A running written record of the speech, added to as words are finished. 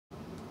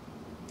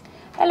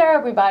Hello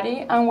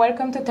everybody and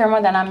welcome to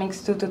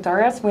Thermodynamics 2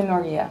 tutorials with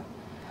Maria.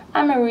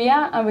 I'm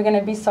Maria and we're going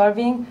to be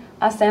solving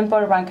a sample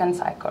Rankine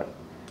cycle.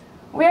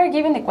 We are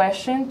given the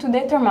question to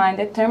determine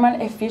the thermal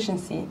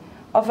efficiency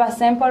of a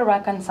sample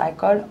Rankine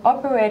cycle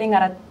operating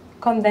at a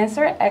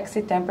condenser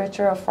exit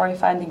temperature of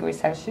 45 degrees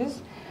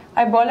Celsius,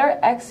 a boiler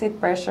exit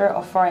pressure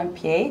of 4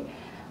 MPa,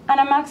 and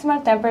a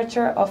maximal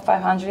temperature of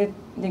 500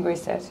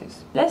 degrees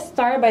Celsius. Let's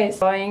start by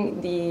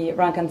drawing the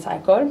Rankine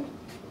cycle.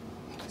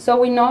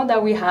 So we know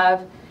that we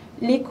have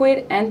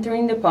liquid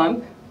entering the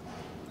pump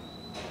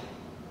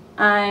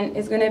and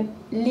it's going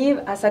to leave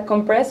as a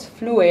compressed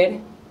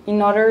fluid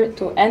in order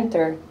to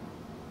enter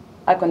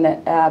a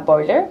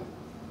boiler.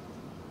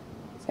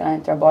 It's going to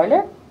enter a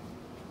boiler.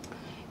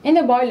 In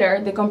the boiler,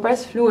 the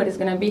compressed fluid is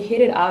going to be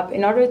heated up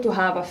in order to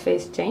have a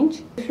phase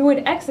change. The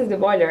fluid exits the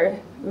boiler,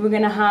 we're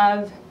going to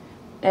have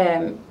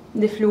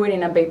the fluid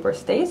in a vapor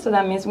state, so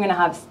that means we're going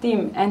to have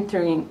steam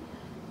entering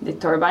the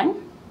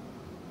turbine.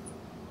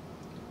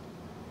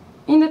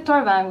 In the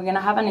turbine, we're going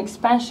to have an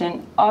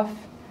expansion of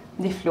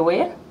the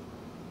fluid,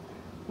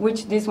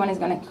 which this one is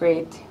going to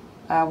create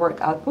work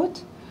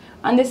output.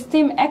 And the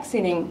steam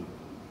exiting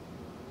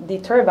the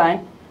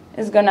turbine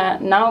is going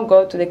to now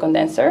go to the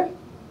condenser,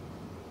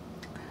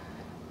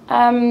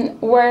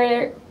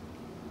 where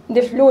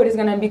the fluid is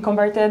going to be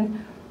converted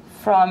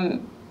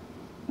from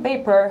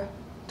vapor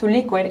to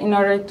liquid in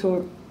order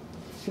to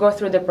go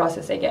through the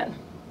process again.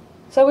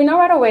 So we know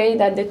right away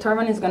that the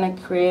turbine is going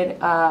to create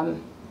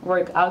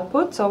work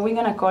output, so we're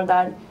going to call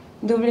that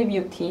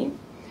WT.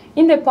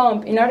 In the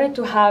pump, in order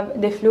to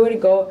have the fluid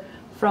go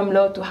from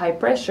low to high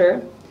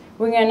pressure,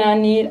 we're going to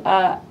need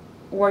a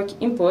work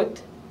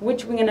input,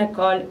 which we're going to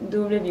call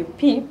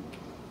WP.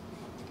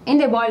 In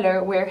the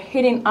boiler, we're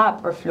heating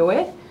up our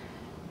fluid,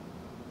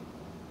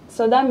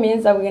 so that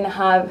means that we're going to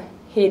have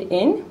heat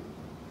in,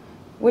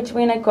 which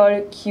we're going to call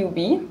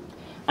QB.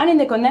 And in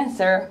the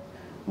condenser,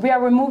 we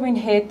are removing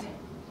heat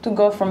to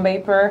go from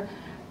vapor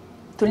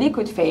to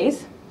liquid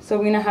phase, so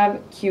we're going to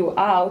have Q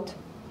out,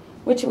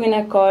 which we're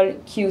going to call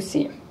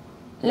QC.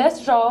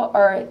 Let's draw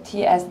our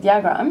TS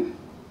diagram.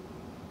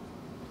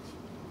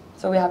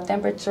 So we have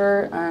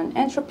temperature and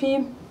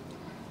entropy,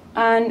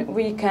 and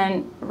we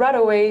can right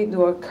away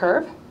do a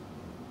curve.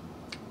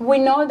 We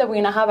know that we're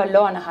going to have a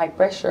low and a high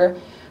pressure,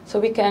 so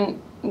we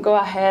can go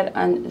ahead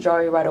and draw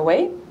it right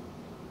away.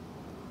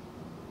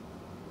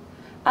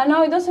 And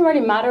now it doesn't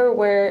really matter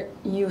where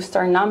you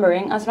start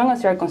numbering as long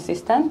as you're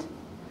consistent.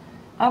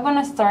 I'm going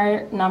to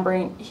start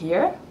numbering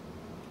here.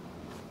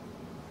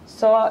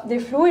 So the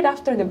fluid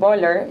after the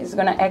boiler is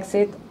going to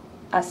exit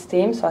as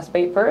steam, so as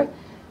vapor.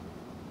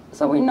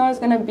 So we know it's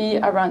going to be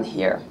around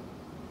here.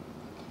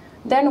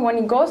 Then when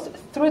it goes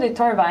through the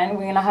turbine,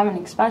 we're going to have an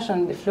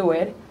expansion of the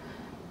fluid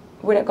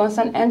with a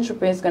constant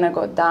entropy. Is going to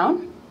go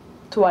down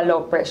to a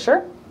low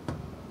pressure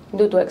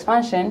due to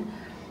expansion.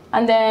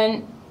 And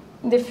then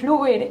the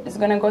fluid is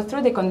going to go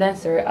through the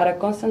condenser at a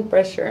constant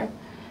pressure,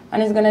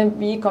 and it's going to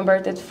be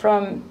converted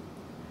from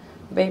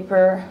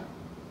vapor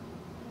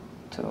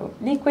to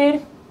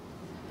liquid.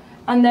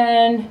 And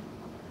then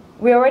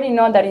we already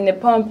know that in the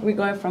pump we're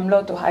going from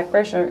low to high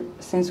pressure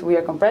since we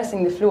are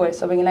compressing the fluid,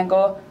 so we're going to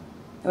go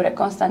with a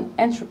constant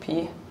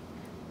entropy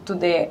to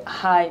the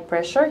high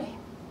pressure.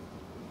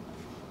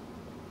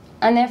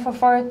 And then for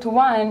 4 to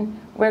 1,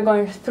 we're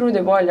going through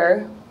the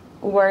boiler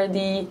where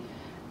the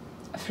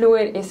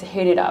fluid is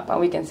heated up, and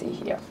we can see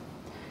here.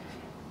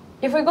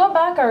 If we go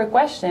back our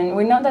question,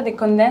 we know that the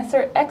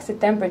condenser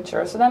exit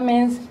temperature, so that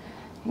means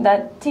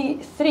that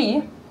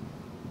T3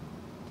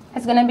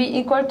 is going to be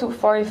equal to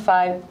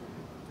 45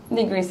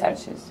 degrees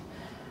Celsius.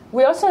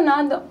 We also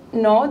now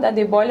know that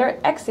the boiler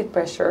exit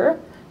pressure,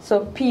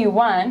 so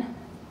P1,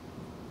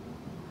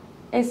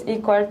 is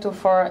equal to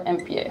 4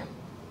 MPa.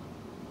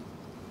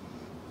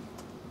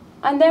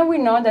 And then we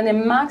know that the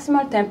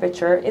maximal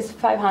temperature is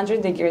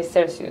 500 degrees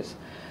Celsius.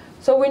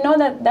 So we know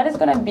that that is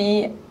going to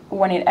be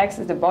when it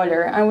exits the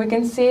boiler, and we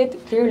can see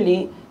it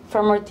clearly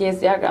from our TS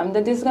diagram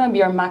that this is going to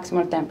be our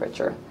maximal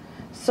temperature.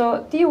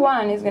 So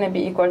T1 is going to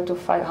be equal to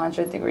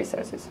 500 degrees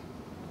Celsius.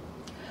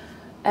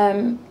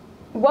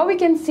 What we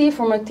can see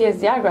from our TS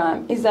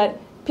diagram is that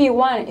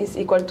P1 is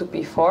equal to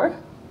P4,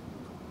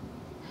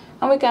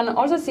 and we can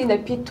also see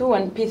that P2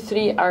 and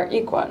P3 are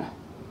equal.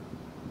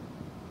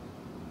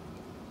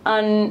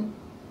 And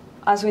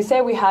as we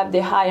say, we have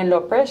the high and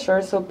low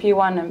pressure, so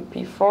P1 and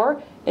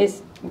P4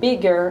 is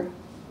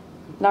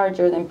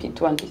larger than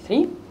P2 and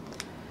P3.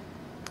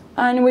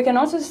 And we can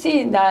also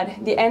see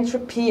that the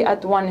entropy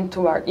at 1 and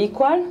 2 are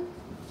equal.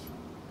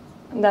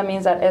 That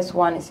means that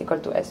S1 is equal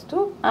to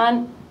S2,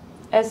 and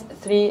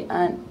S3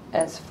 and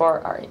S4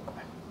 are equal.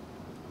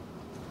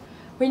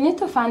 We need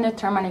to find the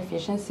thermal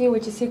efficiency,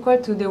 which is equal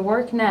to the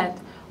work net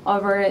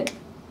over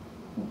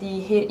the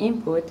heat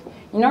input.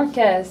 In our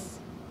case,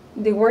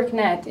 the work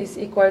net is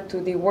equal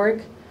to the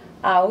work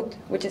out,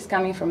 which is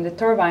coming from the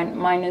turbine,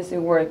 minus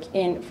the work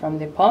in from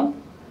the pump,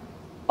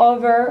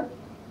 over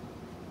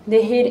the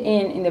heat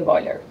in the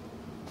boiler.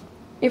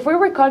 If we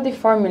recall the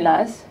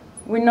formulas,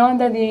 we know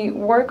that the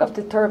work of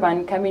the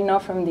turbine can be known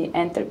from the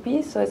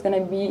enthalpy, so it's going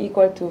to be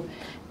equal to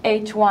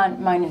H1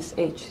 minus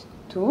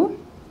H2.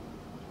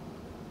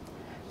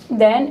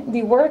 Then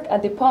the work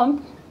at the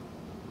pump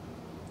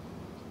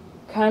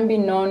can be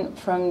known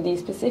from the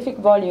specific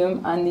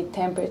volume and the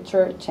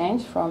temperature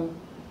change from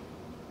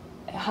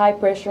high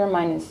pressure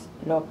minus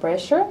low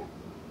pressure.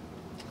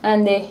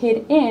 And the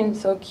heat in,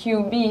 so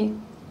QB,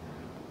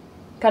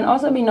 can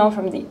also be known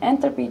from the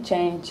enthalpy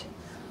change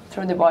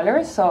through the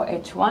boiler, so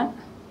H1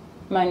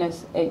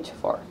 minus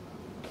H4.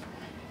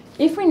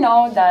 If we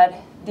know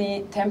that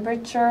the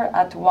temperature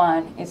at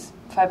 1 is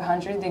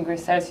 500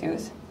 degrees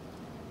Celsius,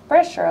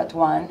 pressure at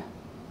 1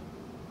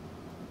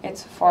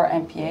 it's 4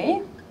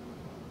 MPa,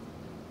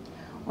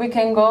 we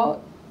can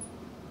go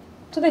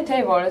to the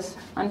tables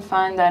and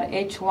find that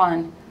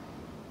H1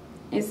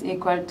 is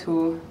equal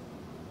to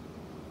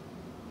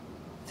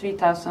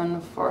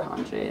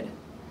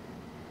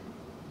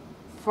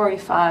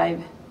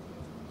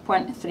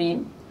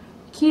 3,445.3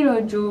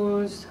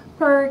 kilojoules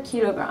per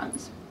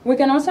kilograms. We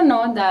can also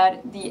know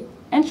that the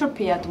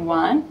entropy at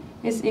 1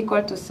 is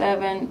equal to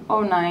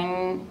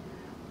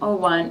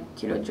 709.01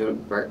 kilojoule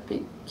per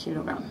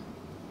kilogram.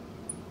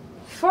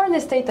 For the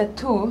state at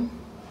 2,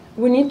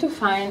 we need to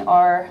find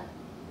our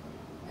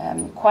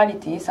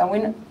qualities,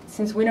 and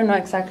since we don't know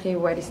exactly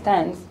where it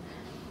stands,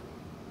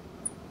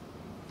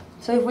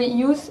 so if we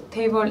use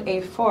table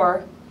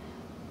A4,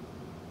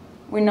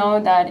 we know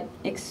that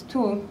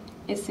X2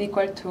 is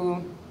equal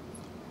to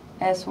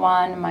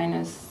S1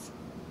 minus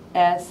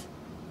S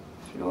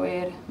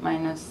fluid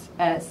minus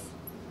S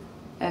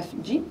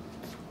Fg,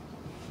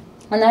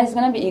 and that is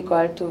going to be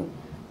equal to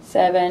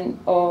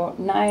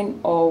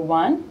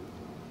 70901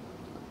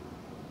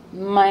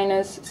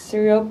 minus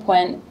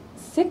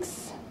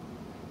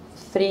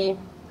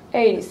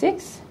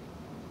 0.6386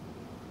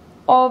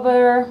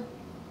 over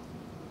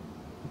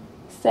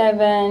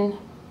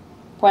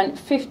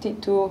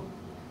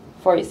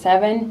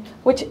 7.5247,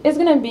 which is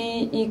going to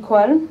be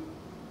equal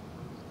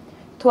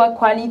to a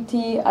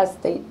quality at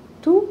state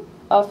 2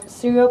 of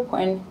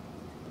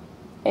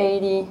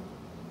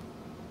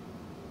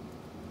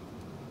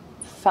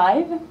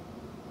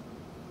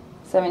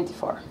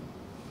 0.8574.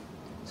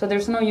 So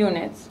there's no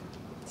units,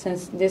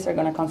 since these are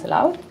going to cancel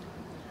out.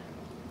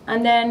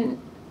 And then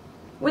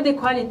with the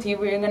quality,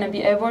 we're going to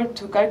be able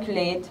to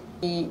calculate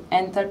the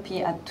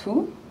enthalpy at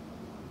 2.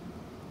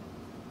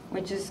 We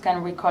just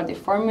can recall the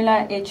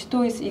formula.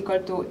 H2 is equal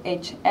to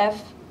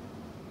HF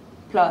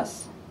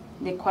plus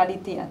the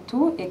quality at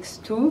 2,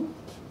 X2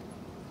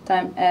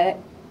 times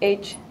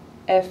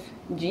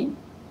HFG.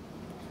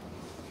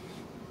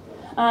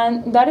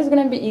 And that is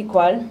going to be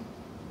equal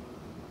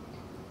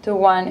to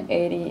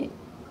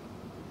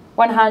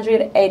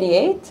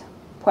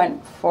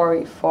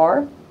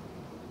 188.44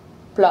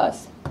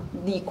 plus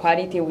the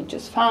quality we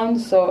just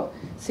found, so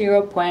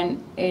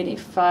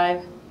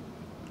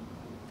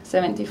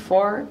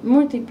 0.8574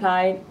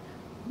 multiplied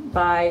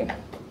by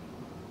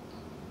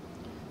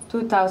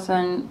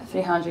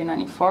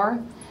 2,394.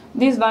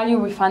 This value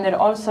we found it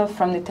also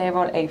from the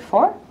table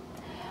A4,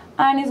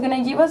 and it's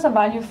going to give us a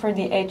value for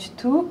the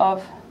H2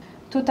 of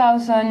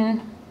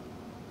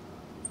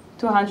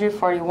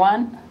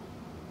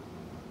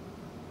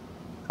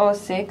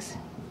 2,241.06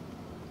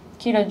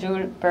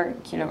 kilojoule per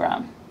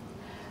kilogram.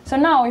 So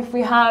now if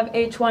we have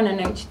H1 and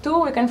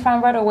H2, we can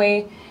find right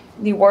away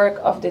the work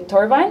of the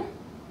turbine.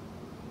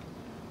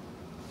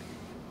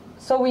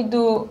 So we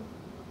do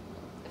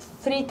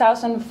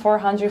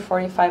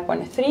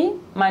 3,445.3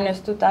 minus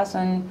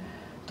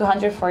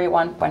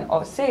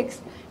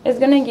 2,241.06 is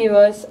going to give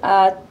us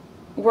a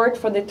work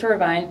for the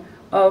turbine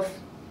of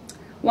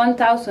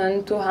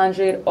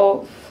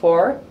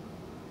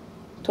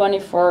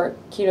 1,204.24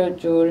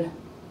 kilojoule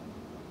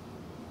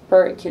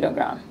per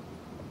kilogram.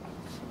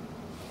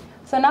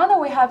 So now that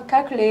we have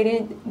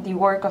calculated the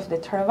work of the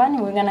turbine,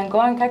 we're going to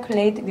go and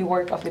calculate the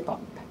work of the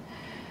pump.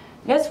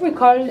 Let's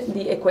recall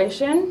the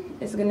equation.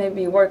 It's going to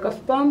be work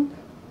of pump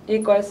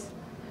equals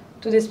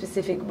to the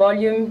specific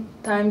volume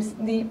times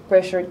the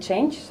pressure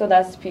change. So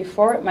that's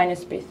P4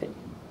 minus P3.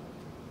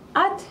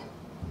 At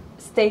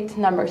state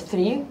number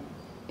 3,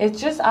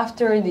 it's just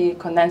after the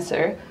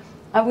condenser.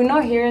 And we know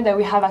here that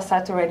we have a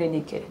saturated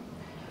liquid.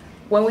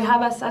 When we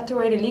have a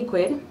saturated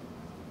liquid,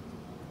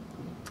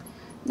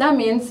 that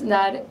means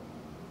that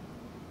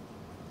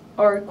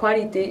our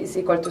quality is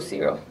equal to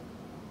 0.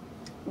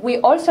 We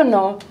also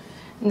know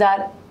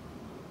that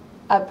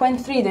at point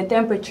 3, the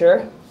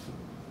temperature,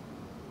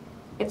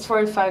 it's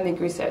 45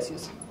 degrees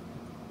Celsius.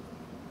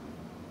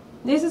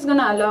 This is going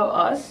to allow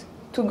us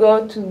to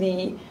go to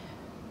the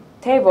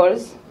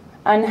tables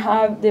and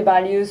have the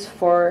values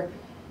for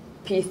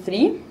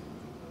P3,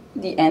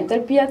 the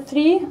enthalpy at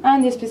 3,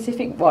 and the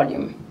specific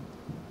volume,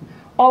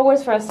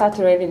 always for a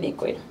saturated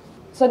liquid.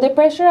 So the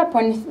pressure at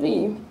point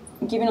 3,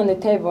 given on the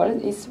table,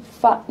 is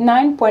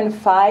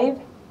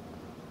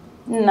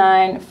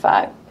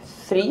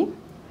 9.5953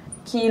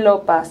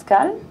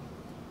 kilopascal.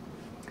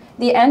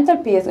 The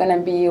enthalpy is going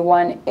to be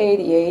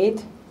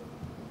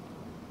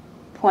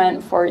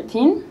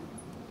 188.14.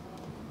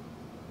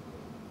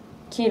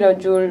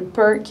 kilojoule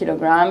per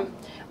kilogram,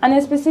 and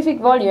the specific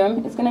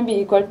volume is going to be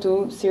equal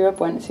to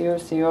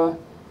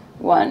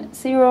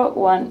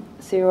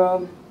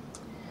 0.0011010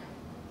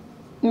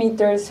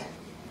 meters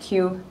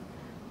cubed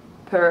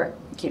per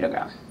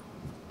kilogram.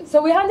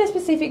 So we have the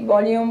specific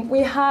volume,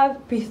 we have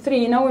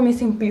P3, now we're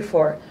missing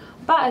P4,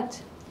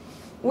 but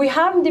we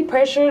have the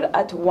pressure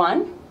at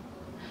 1,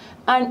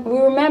 and we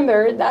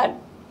remember that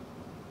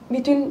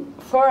between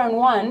 4 and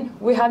 1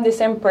 we have the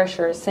same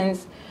pressure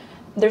since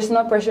there's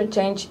no pressure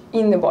change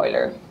in the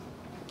boiler.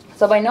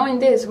 So by knowing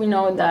this, we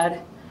know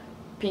that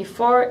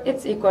P4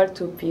 is equal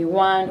to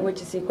P1, which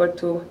is equal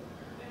to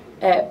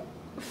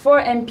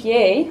 4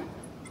 MPa,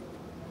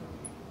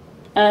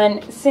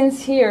 and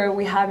since here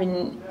we have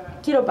in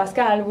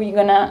kilopascal, we're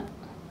gonna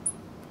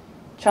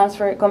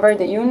convert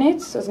the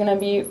units, so it's gonna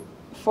be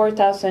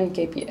 4,000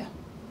 kPa.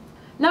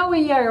 Now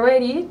we are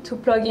ready to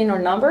plug in our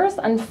numbers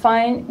and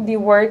find the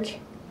work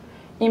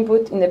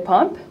input in the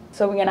pump.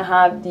 So we're gonna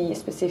have the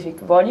specific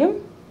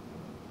volume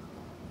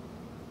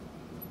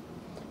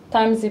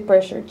times the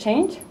pressure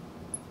change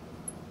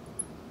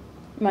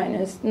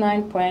minus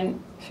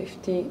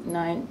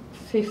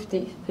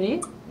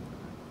 9.5953,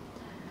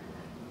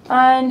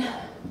 and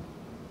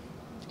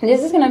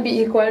this is going to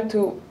be equal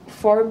to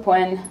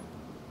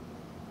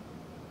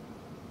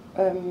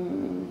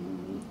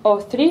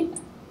 4.03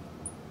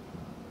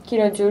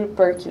 kilojoule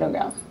per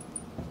kilogram.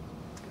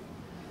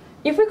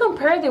 If we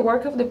compare the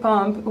work of the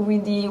pump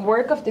with the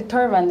work of the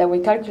turbine that we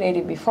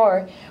calculated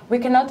before, we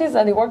can notice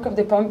that the work of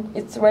the pump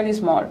is really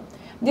small.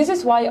 This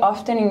is why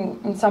often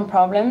in some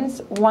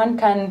problems one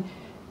can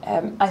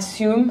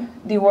assume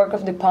the work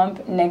of the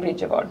pump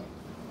negligible.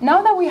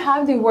 Now that we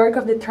have the work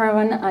of the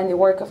turbine and the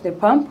work of the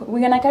pump, we're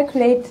going to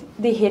calculate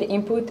the heat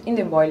input in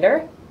the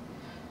boiler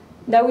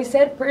that we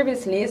said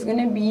previously is going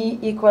to be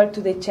equal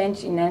to the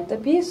change in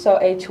enthalpy, so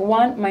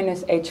H1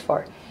 minus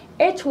H4.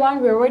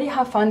 H1 we already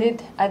have found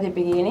it at the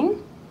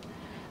beginning,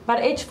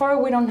 but H4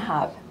 we don't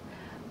have.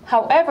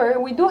 However,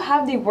 we do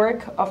have the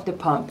work of the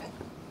pump.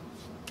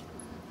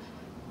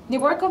 The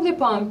work of the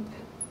pump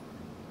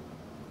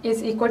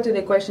is equal to the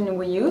equation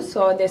we use,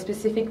 so the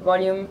specific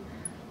volume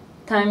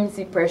times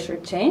the pressure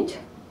change,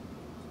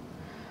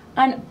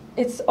 and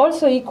it's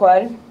also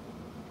equal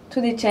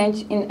to the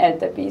change in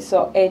enthalpy,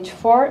 so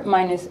H4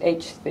 minus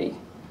H3.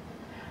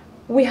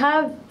 We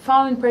have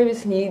found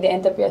previously the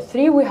enthalpy at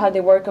 3, we had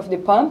the work of the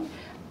pump,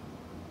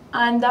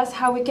 and that's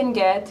how we can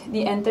get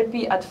the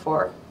enthalpy at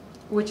 4,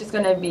 which is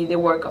going to be the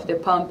work of the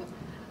pump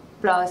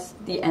plus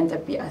the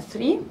enthalpy at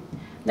 3.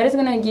 That is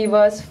going to give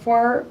us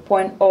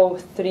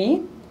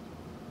 4.03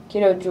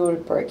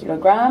 kilojoule per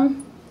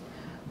kilogram,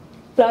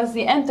 plus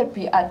the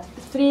enthalpy at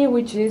 3,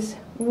 which is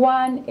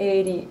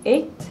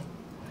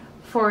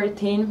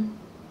 188.14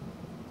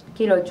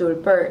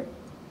 kilojoule per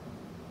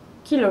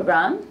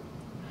kilogram,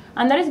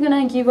 and that is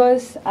going to give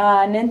us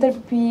an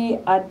enthalpy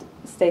at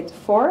state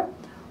 4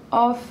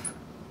 of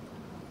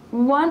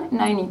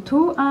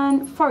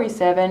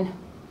 192.47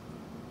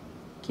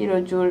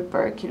 kilojoule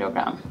per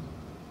kilogram.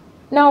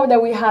 Now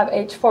that we have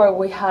H4,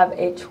 we have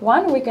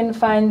H1, we can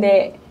find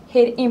the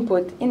heat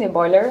input in the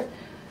boiler.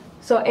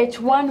 So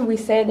H1 we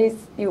said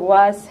it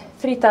was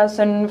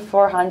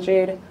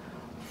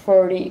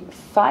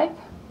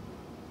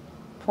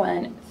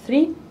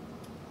 3,445.3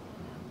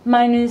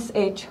 minus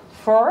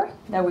H4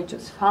 that we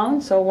just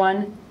found, so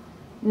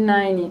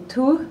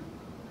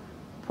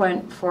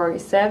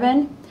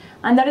 192.47,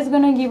 and that is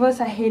going to give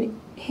us a heat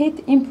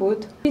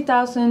input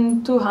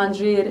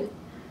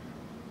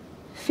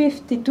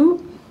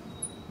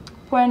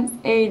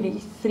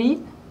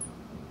 3,252.83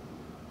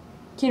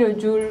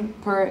 kilojoule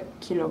per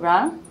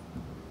kilogram.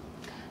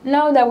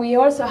 Now that we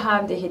also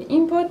have the heat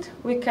input,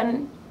 we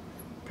can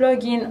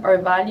plug in our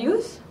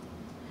values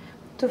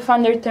to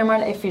find their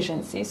thermal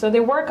efficiency. So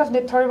the work of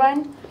the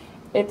turbine,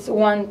 it's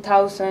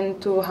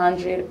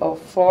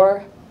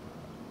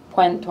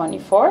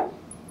 1,204.24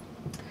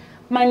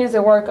 minus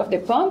the work of the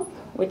pump,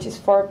 which is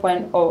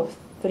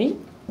 4.03.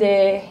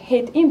 The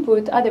heat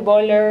input at the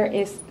boiler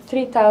is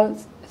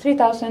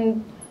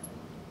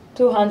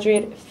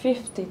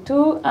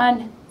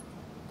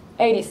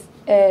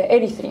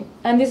 3,252.83,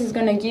 and this is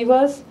going to give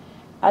us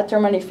a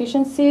thermal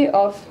efficiency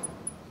of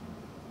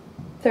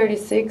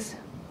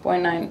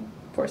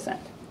 36.9%.